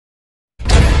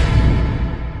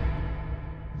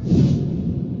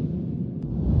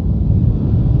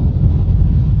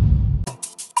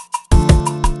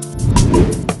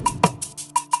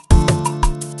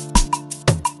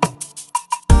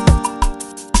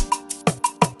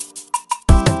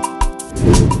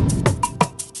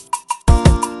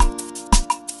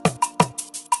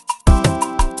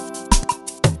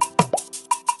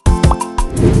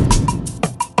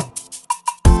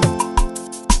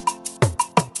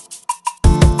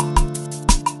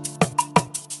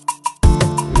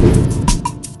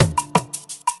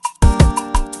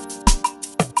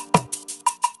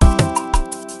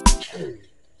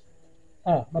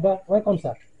Baba, welcome,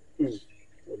 sir.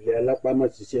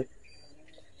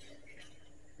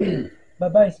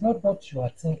 Baba, it's not what you are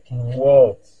thinking.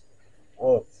 What?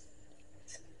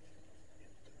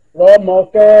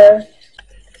 Rọ́mọkẹ́.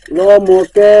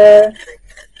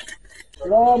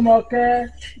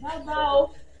 Bàbá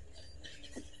o.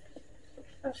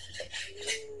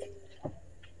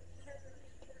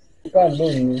 Ká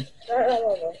lóyún. Rárá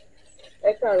bàbá.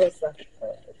 Ẹ káàárọ̀ sà.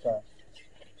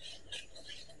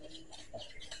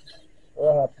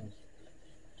 What happened?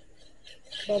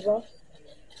 Bàbá,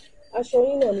 aṣọ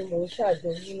yín náà ni mò ń ṣàjọ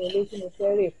nínú ilé tí mo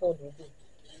fẹ́ rè fún òdòdó.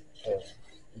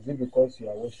 Is it because you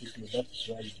are worshiping? That is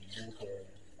why you both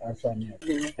answer me.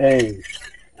 Hey,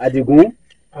 Adigun.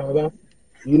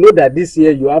 You know that this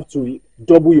year you have to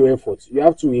double your efforts. You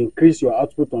have to increase your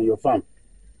output on your farm.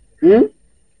 You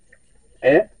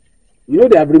know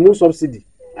they have removed subsidy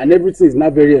and everything is now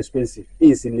very expensive.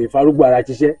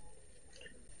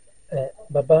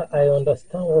 Baba, I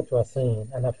understand what you are saying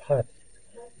and I've heard.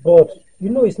 But, you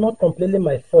know, it's not completely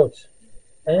my fault.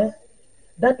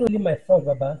 That's really my fault,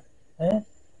 Baba.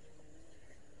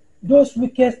 Those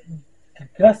wicked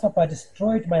grasshopper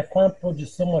destroyed my farm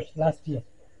produce so much last year.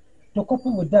 To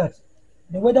couple with that,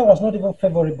 the weather was not even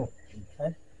favorable.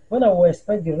 When I will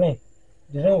expect the rain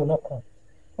will not come.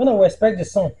 When I will expect the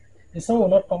sun will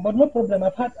not come. But no problem,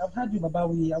 I've had you, Baba.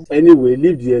 Anyway,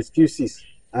 leave the excuses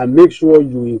and make sure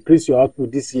you increase your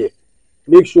output this year.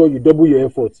 Make sure you double your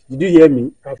efforts. Did you hear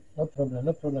me? No problem,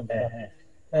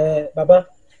 Baba. Baba,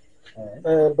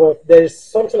 but there is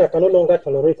something I can no longer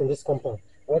tolerate in this compound.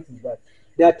 What is that?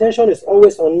 The attention is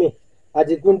always on me.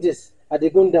 Adigun this,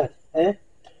 Adigun that.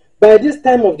 By this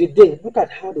time of the day, look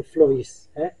at how the floor is.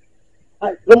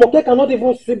 Romoke cannot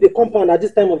even sweep the compound at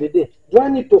this time of the day. Do I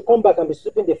need to come back and be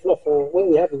sweeping the floor for when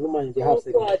we have a woman in the house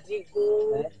again?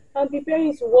 Adigun, I'm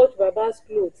preparing to wash Baba's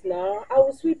clothes now. I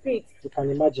will sweep it. You can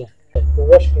imagine. To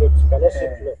wash clothes, you cannot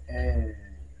sweep floor.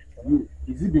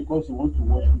 Is it because you want to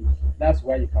wash clothes? That's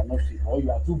why you cannot sweep, or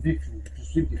you are too big to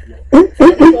sweep the floor?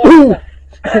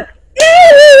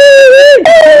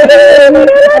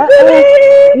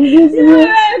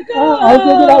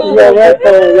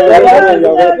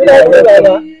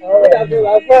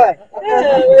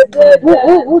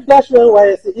 Who dash you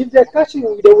NYSC? If they catch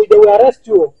you, they will arrest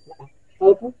you.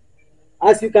 Uncle,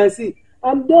 as you can see,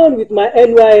 I'm done with my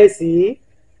NYSC.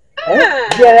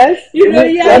 Yes.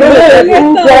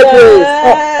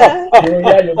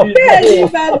 Bẹ́ẹ̀ni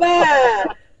bàbá,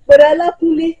 Bọ̀dá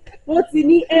Alákúnlé, wọ́n ti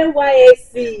ní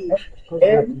NYSC.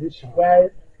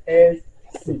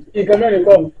 Nǹkan mẹ́rin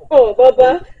kọ́. Bàbá,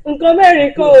 nǹkan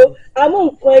mẹ́rin kọ́ o, àmọ́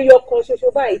nǹkan ẹyọ kan ṣoṣo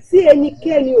báyìí tí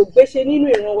ẹnikẹ́ni ò gbéṣe nínú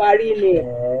ìran wa rí ni.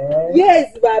 Yes,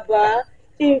 bàbá.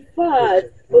 In fact,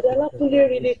 Bọ̀dá Alákúnlé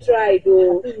really tried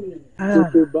o.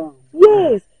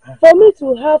 Yes, for me to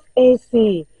have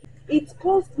NC, it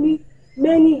cost me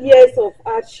many years of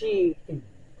hardship.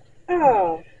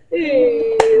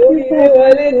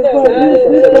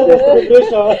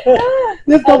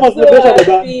 This time of celebration,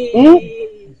 Baba.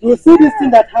 You see this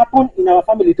thing that happened in our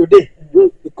family today?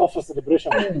 It calls for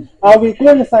celebration. I will go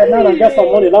inside now and get some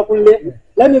money.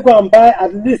 Let me go and buy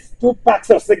at least 2 packs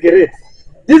of cigarettes.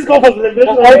 This calls for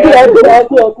celebration.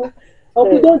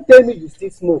 Uncle, don't tell me you still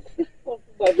smoke.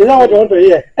 Is that what you want to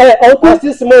hear? Uncle, I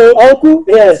still smoke. Uncle,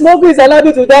 yes. Smoking is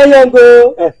allowed to die young.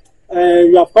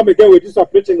 You have come again with this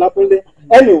preaching, Lapunle.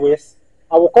 Anyways,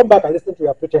 I will come back and listen to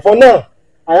your preaching. For now,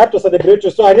 I have to celebrate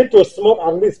you, so I need to smoke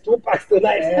at least 2 packs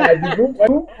tonight.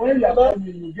 When you are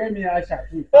coming, you get me Asha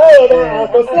too. I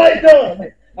will slide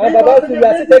down. Baba, you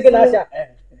are still taking Asha.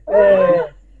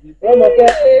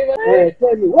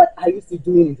 Tell me, what are you still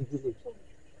doing in the village?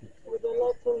 It's a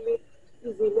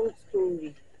long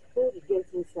story. When we get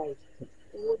inside,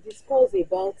 we will discuss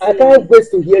about I can't wait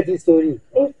to hear this story.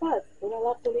 In fact,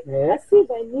 as if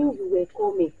I knew you were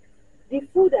coming, the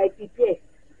food I prepared,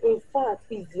 in fact,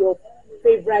 is your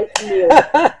favorite meal. I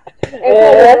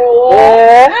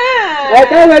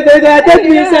can't wait to take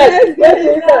me inside. Take me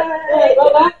inside.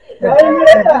 Baba,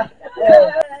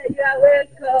 you are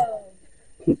welcome.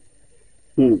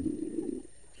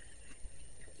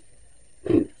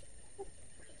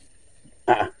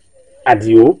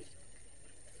 Adio,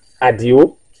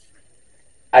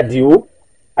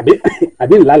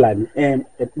 àbí ńlá ni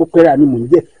mo pẹ́ra mi mò ń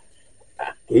jẹ́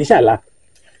kìí ṣàlà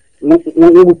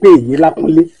wọ́n wí pé èyí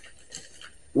Lákúnlé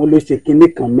wọ́n ló ṣe kinní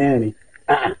kan mẹ́rin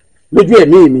lójú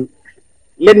ẹ̀mí mi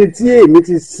lẹ́ni tí èmi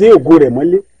ti sé ògo rẹ̀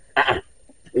mọ́lé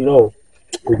irọ́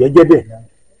kò jẹ́jẹ́ bẹ́ẹ̀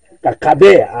kàkà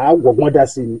bẹ́ẹ̀ á wọ̀gbọ́n dá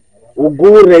sí ni ògo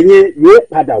rẹ̀ yẹn yóò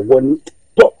padà wọ ní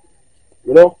tọ́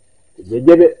irọ́ kò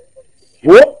jẹ́jẹ́ bẹ́ẹ̀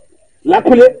wo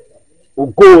Lákúnlé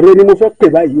ògo rẹ̀ ni mo fẹ́ pè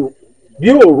báyìí o bí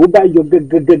òru bá yọ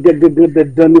gẹ́gẹ́gẹ́gẹ́gẹ́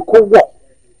dandan ni kó wọ̀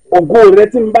ògo rẹ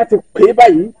tí n bá ti pè é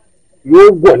báyìí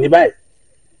yóò wọ̀ ní báyìí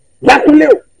Lákúnlé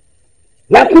o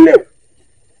Lákúnlé o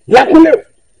Lákúnlé o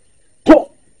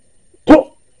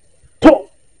tó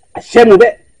àṣẹ mu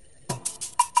bẹ́ẹ̀.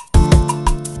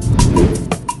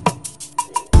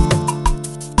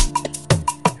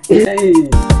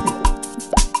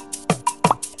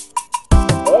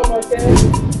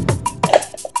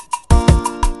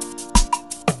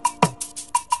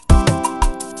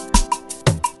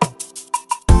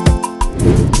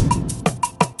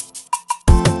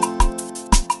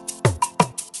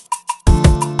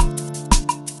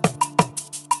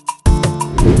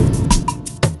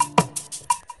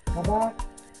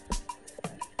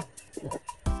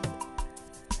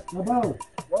 Baba,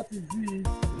 what is this?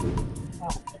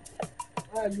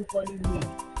 Why are you calling me?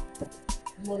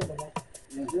 Good morning, Baba.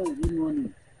 Yes, good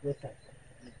morning. Yes, sir.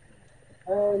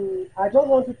 I just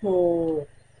want you to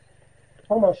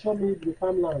come and show me the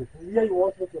farmland. Where you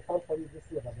want me to farm for you this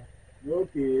year, Baba?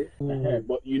 Okay.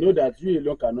 But you know that you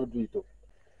alone cannot do it.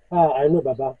 I know,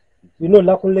 Baba. You know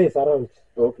Lakunle is around.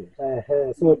 Okay.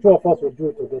 So two of us will do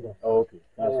it together. Okay.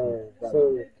 That's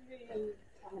so.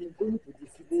 I'm going to the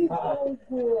city.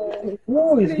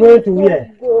 Who is going to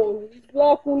where?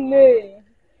 Lakunle.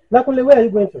 Lakunle, where are you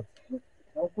going to?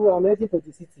 Uncle, I'm heading to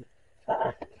the city.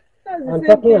 I'm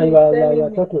talking and you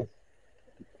are talking.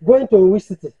 Going to which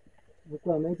city?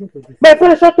 Uncle, I'm heading to the city. My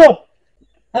friend, shut up!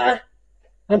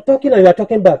 I'm talking and you are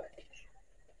talking back.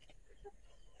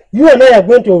 You and I are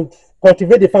going to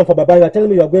cultivate the farm for Baba. You are telling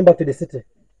me you are going back to the city.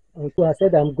 Uncle, I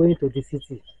said I'm going to the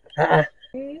city.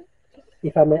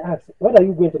 If I may ask, what are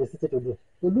you going to the city to do?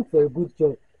 To look for a good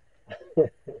job.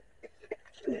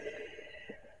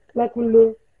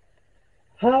 Lakunle,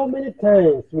 how many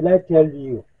times will I tell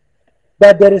you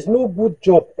that there is no good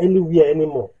job anywhere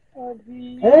anymore?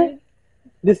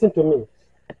 Listen to me.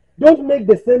 Don't make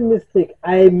the same mistake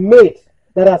I made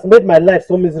that has made my life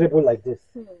so miserable like this.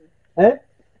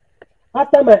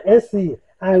 After my NCE,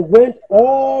 I went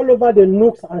all over the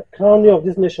nooks and crannies of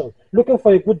this nation looking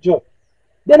for a good job.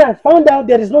 Then I found out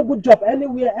there is no good job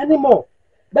anywhere anymore.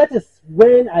 That is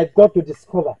when I got to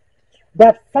discover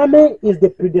that farming is the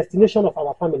predestination of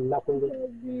our family,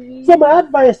 Lakunle. So my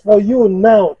advice for you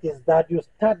now is that you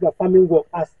start your farming work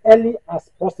as early as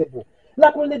possible.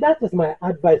 Lakunle, that is my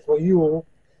advice for you.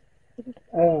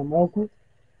 Uncle,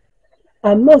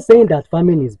 I'm not saying that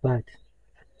farming is bad.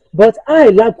 But I,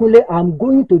 Lakunle, am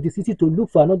going to the city to look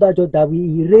for another job that will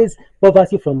erase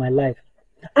poverty from my life.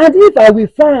 And if I will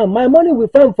farm, my money will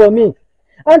farm for me.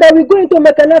 And I will go into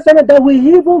mechanized farming that will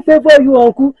even favor you,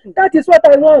 Uncle. That is what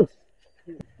I want.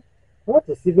 What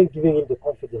is even giving him the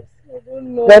confidence? I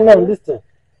don't know. Then now listen,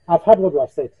 I've heard what you have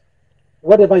said.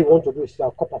 Whatever you want to do is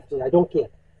your cup of tea. I don't care.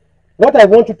 What I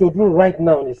want you to do right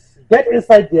now is get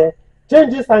inside there,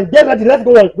 change this and get ready. Let's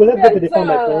go to the farm,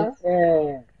 my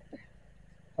friend.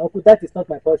 Uncle, that is not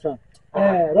my portion.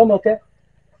 Romoke,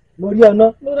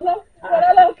 Moriano.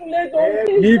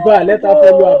 Leave her, let her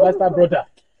follow her bastard brother.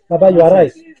 Baba, you are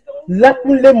right.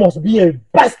 Lakunle must be a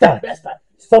bastard.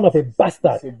 Son of a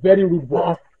bastard. It's a very rude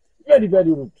boy. Very,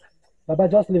 very rude. Baba,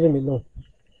 just leave him alone.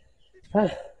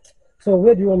 So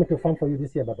where do you want me to farm for you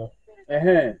this year, Baba?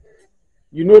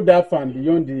 You know that farm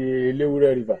beyond the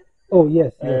Lewure River? Oh,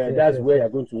 yes. That's where you're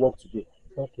going to work today.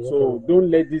 Okay. So don't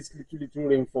let this little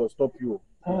rainfall stop you.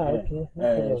 Okay.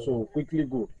 So quickly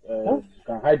go. You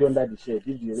can hide under the shed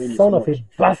if the rain is Son of a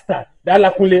bastard. That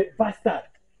Lakunle, Bastard.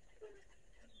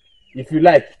 if you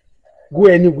like, go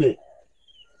anywhere.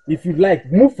 If you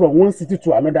like, move from one city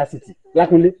to another city.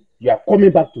 Lakunle, you are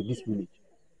coming back to this village.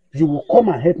 You will come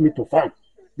and help me to farm.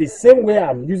 The same way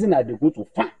I'm using at the go to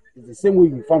farm is the same way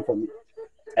you farm for me.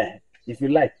 If you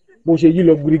like, you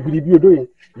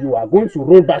are going to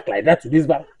roll back like that to this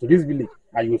village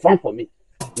and you will farm for me.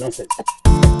 Nonsense.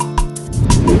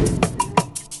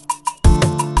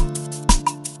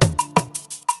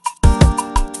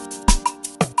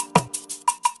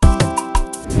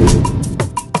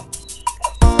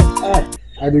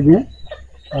 Adigun,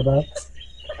 Baba,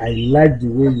 I like the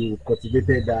way you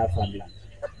cultivated that farmland.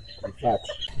 In fact,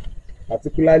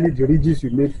 particularly the ridges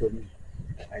you made for me,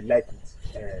 I like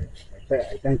it.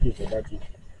 I thank you for that one.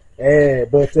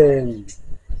 But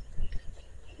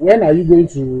when are you going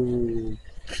to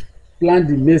plant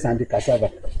the maize and the cassava?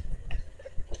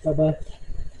 Baba,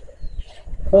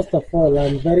 first of all,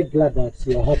 I'm very glad that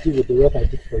you are happy with the work I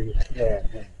did for you.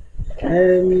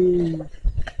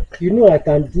 You know I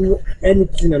can do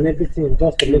anything and everything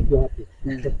just to make you happy.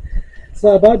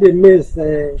 So about the maize,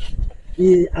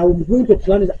 I'm going to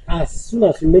plan it as soon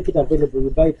as you make it available. You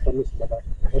buy it for me, Baba.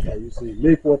 What are you saying?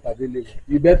 Make what available.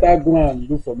 You better go and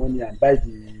look for money and buy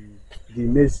the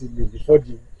maize seedling before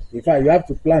the. In fact, you have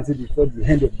to plant it before the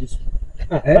end of this week.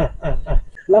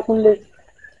 Lakunle,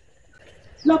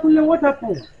 what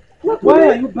happened? Why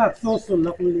are you back so soon,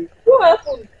 Lakunle? What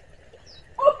happened?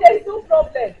 Okay, no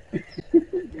problem.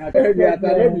 Not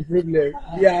the problem.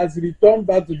 He has returned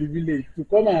back to the village to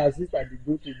come and assist at the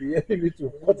group to be helping me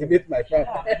to cultivate my farm.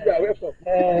 You are welcome.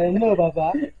 No,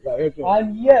 Baba. You are welcome.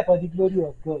 I'm here for the glory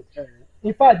of God.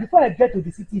 In fact, before I get to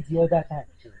the city the other time,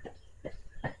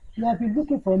 you have been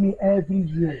looking for me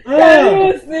everywhere. Can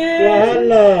you see?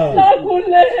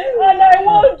 Lakunle, and I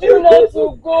want you not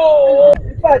to go.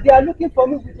 In fact, they are looking for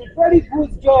me with a very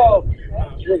good job.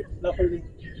 Wait, Lakunle.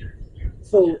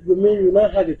 So you mean you now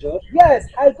have a job? Yes,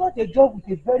 I got a job with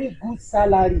a very good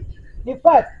salary. In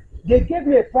fact, they gave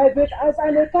me a private house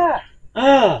and a car.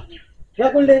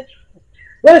 Lakunle,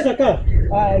 where is your car?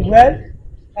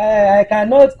 I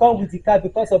cannot come with the car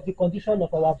because of the condition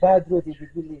of our bad road in the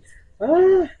village.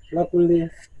 Lakunle,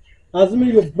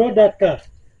 assuming you brought that car,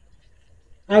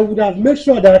 I would have made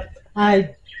sure that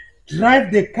I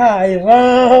drive the car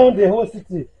around the whole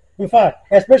city. In fact,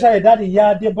 especially that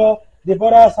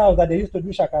Deborah's house that they used to do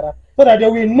shakara, so that they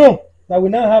will know that we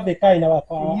now have a car in our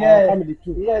family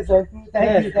too. Yes,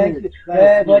 thank you.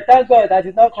 But thank God that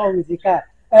did not come with the car.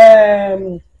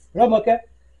 Romoke,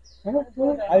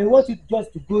 I want you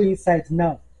just to go inside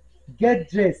now, get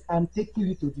dressed. I'm taking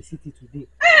you to the city today.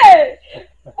 Hey!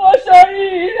 Oh,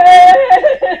 sorry.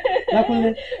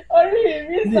 Lakunle,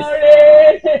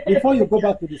 sorry. Before you go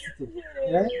back to the city,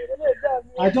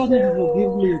 I just need you to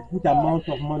give me a good amount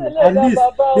of money. At least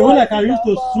the one I can use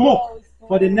to smoke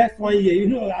for the next 1 year. You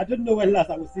know, I don't know when last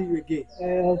I will see you again.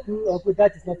 Uncle,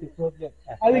 that is not a problem.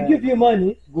 I will give you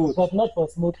money, good, but not for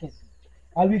smoking.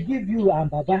 I will give you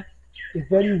and Baba a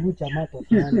very huge amount of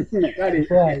money before I go.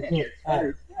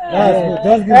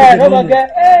 Just give me the money. Go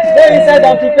inside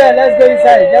and prepare. Let's go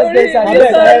inside. Just go inside.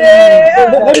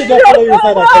 Let me just follow you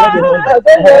inside and collect the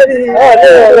money.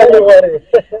 Don't worry.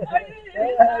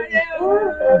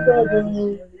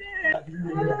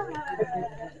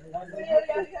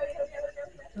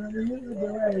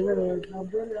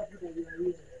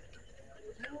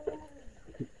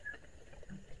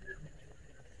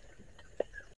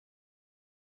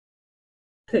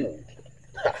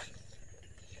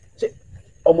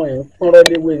 Ọmọ yẹn pọ́nrọ́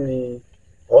léwé ni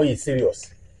or he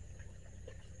serious.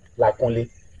 Lakunle,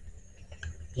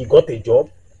 he got a job.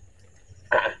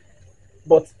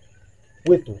 But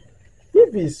wait,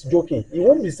 if he's joking, he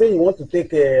won't be saying he want to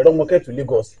take Romoke to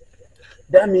Lagos.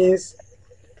 That means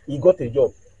he got a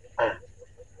job.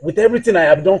 With everything I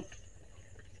have done,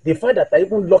 the fact that I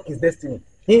even lock his destiny.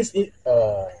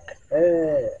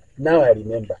 Now I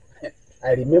remember.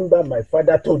 I remember my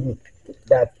father told me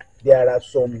that there are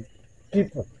some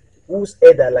people whose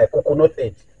head are like coconut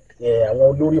head.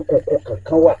 Àwọn olórí kòkó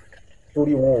kankan wà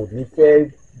torí wọn ò ní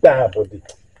fẹ́ gbà àbọ̀dè.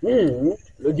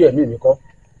 Lójú ẹ̀mí mi kọ́.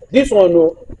 This one,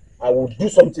 no, I will do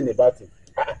something about it.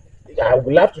 I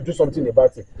will have to do something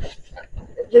about it.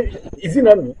 Is it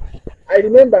not me? I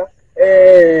remember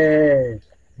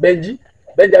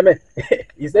Benjamin.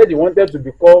 He said he wanted to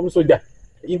become soldier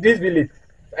in this village.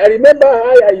 I remember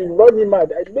how I run him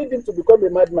mad. I made him to become a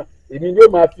madman. Èmi ni ó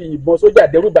máa fi ìbọn sójà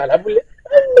dẹ́rù bà lábúlé. I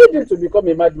made him to become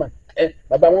a madman.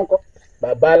 Bàbá wọn kọ́.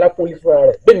 Bàbá Alákúnlé fúnra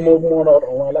rẹ̀. Bẹ́ẹ̀ni mo mú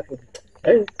ọ̀rọ̀ Alákúnlé.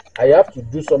 I have to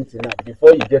do something now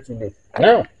before you get too late.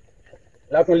 Now,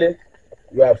 Lakunle,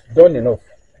 you have done enough.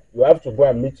 You have to go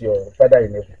and meet your father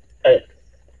in heaven.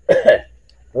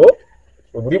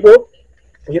 Òbúrípò,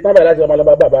 òye tán báyìí láti ọmọ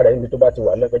ọlọ́ba bàbá rẹ̀ níbi tó bá ti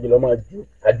wà lẹ́kọ̀ọ́jì lọ́ máa ju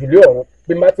àjùlé ọ̀run.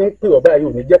 Bí má ti ń pè ọ̀bá yìí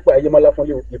ò ní jẹ́ pé ayé mọ́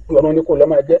Lákúnlé o, ìpè ọ̀run ní kò lọ́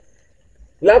máa jẹ́.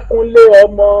 Lákúnlé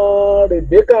ọmọ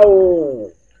Rèbékà o.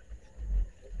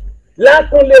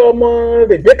 Lákúnlé ọmọ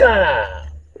Rèbékà.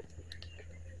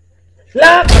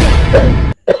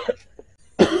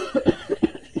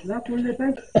 Lakunle,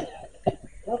 thank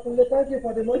you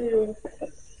for the money.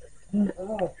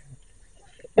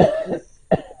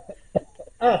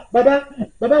 Baba,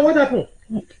 what happened?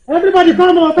 Everybody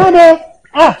come on.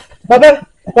 Baba,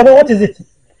 what is it?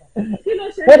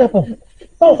 What happened?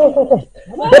 Come.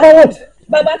 Baba, what?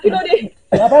 Baba, kí ló dé?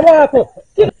 Baba, what happened?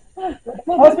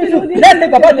 Hospital. Let's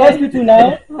take Baba to hospital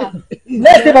now.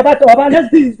 Let's take Baba to Baba. Let's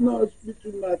This is not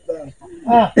hospital matter.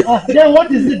 Then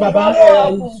what is it, Baba?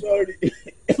 I'm sorry.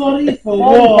 Sorry for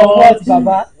what,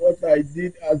 Baba? What I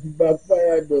did has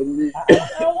backfired on me.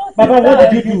 Baba,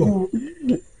 what did you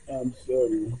do? I'm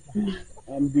sorry.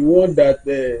 I'm the one that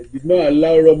did not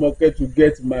allow Romoke to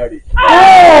get married.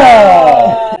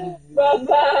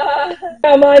 Baba,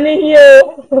 money here.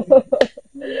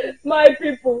 My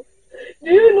people,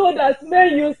 do you know that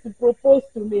men used to propose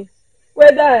to me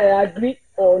whether I agree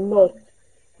or not?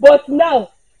 But now,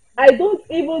 I don't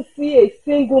even see a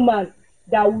single man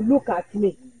that will look at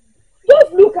me.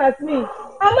 Just look at me. Am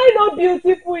I not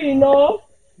beautiful enough?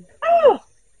 Ah!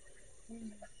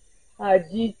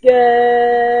 Ajike.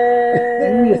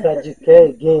 Who is Ajike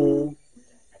again?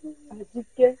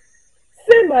 Ajike.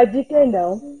 Same Ajike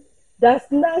now that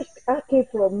snatched Aki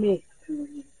from me.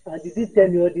 And did he tell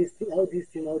me all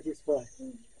this why?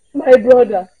 My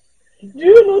brother, do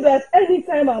you know that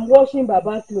anytime I'm washing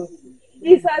Baba's clothes,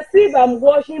 it's as if I'm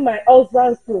washing my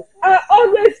husband's clothes. I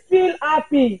always feel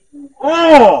happy.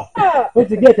 But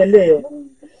to get a layer.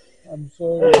 I'm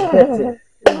sorry.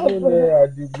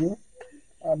 Adigu.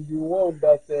 I'm the one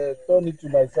that turned it to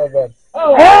my servant.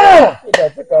 So that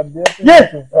I can be able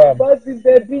to farm. But the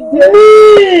baby,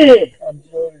 I'm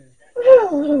sorry.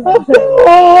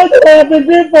 What have been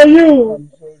doing for you? I'm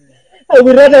sorry. I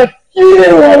would rather kill you.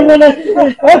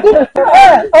 Uncle,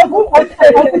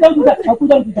 don't do that. Uncle,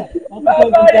 don't do that.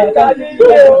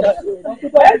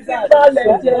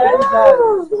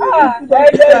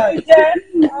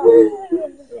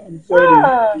 I'm sorry.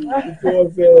 It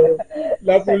was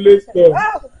Lakunle's stuff.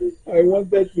 I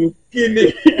wanted to kill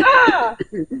him.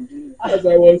 As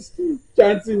I was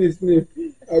chanting his name,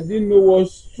 I didn't know what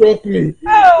struck me. I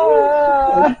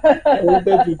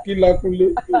wanted to kill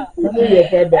Lakunle. Kill your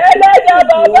father. I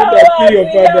wanted to kill your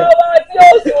father.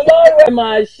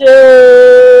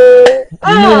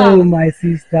 No, my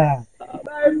sister.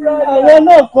 My brother. I will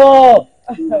not come.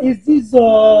 It's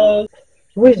Jesus.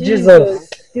 Which Jesus?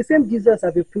 The same Jesus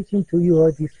I've been preaching to you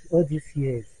all these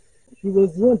years. He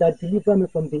was the one that delivered me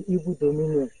from the evil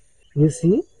dominion. You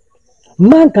see,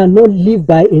 man cannot live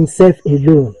by himself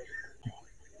alone.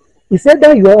 He said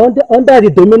that you are under the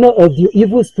dominion of the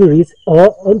evil spirit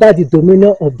or under the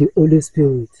dominion of the Holy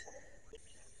Spirit.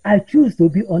 I choose to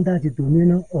be under the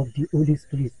dominion of the Holy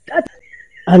Spirit.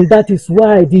 And that is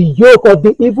why the yoke of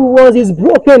the evil ones is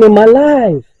broken in my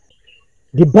life.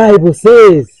 The Bible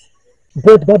says,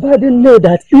 but Baba didn't know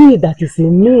that he that is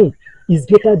in me is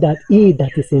greater than he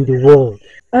that is in the world.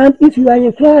 And if you are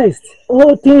in Christ,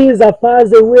 all things are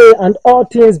passed away and all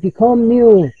things become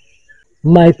new.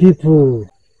 My people,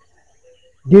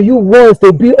 do you want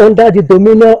to be under the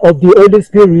dominion of the Holy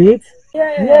Spirit?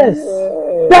 Yes.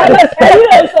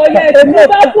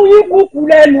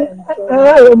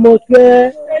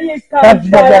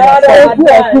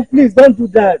 Uncle, please don't do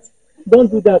that.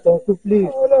 Don't do that, Uncle, please.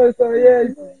 Oh no, sir,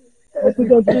 yes. Uncle,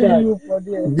 don't do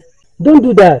that. Don't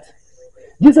do that.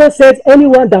 Jesus said,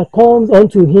 anyone that comes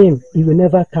unto him, he will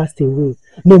never cast away,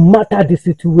 no matter the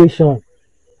situation.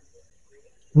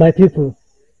 My people,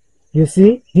 you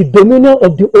see, the dominion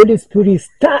of the Holy Spirit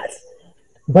starts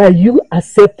by you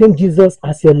accepting Jesus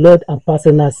as your Lord and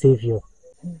personal Savior.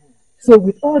 So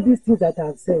with all these things that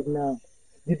I've said now,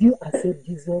 did you accept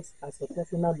Jesus as your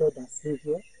personal Lord and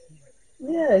Savior?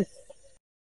 Yes.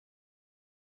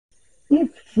 If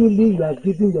truly you are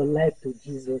giving your life to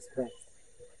Jesus Christ,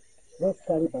 let's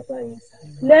carry Baba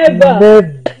inside.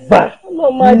 Never.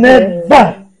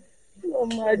 Never.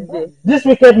 This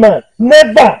wicked man,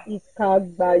 never.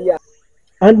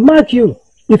 And mark you,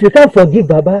 if you can't forgive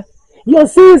Baba, your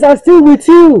sins are still with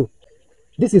you.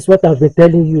 This is what I've been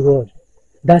telling you all.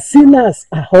 That sinners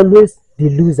are always the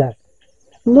loser.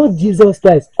 Not Jesus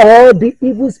Christ or the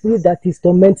evil spirit that is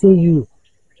tormenting you.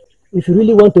 If you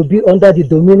really want to be under the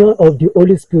dominion of the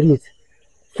Holy Spirit,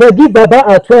 forgive Baba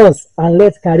at once and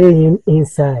let's carry him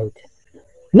inside.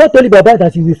 Not only Baba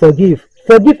that you will forgive,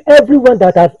 forgive everyone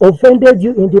that has offended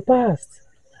you in the past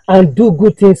and do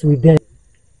good things with them.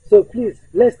 So please,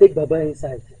 let's take Baba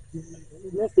inside.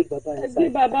 Let's take Baba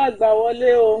inside.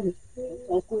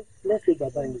 Uncle, let's take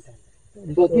Baba inside.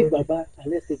 Forgive Baba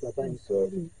and let's take Baba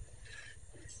inside.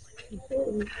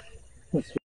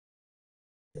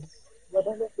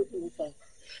 Baba, let's take him inside.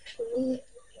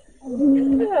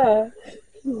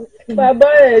 Bàbá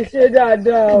ẹ̀ ṣe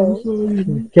dáadáa o.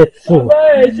 Ketsu. Bàbá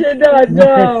ẹ̀ ṣe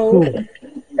dáadáa o.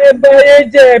 Ẹ̀bà yẹn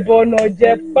jẹ ẹ̀bọ̀nà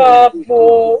jẹ pápó.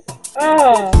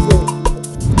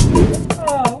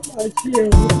 Àṣìṣe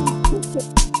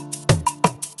o.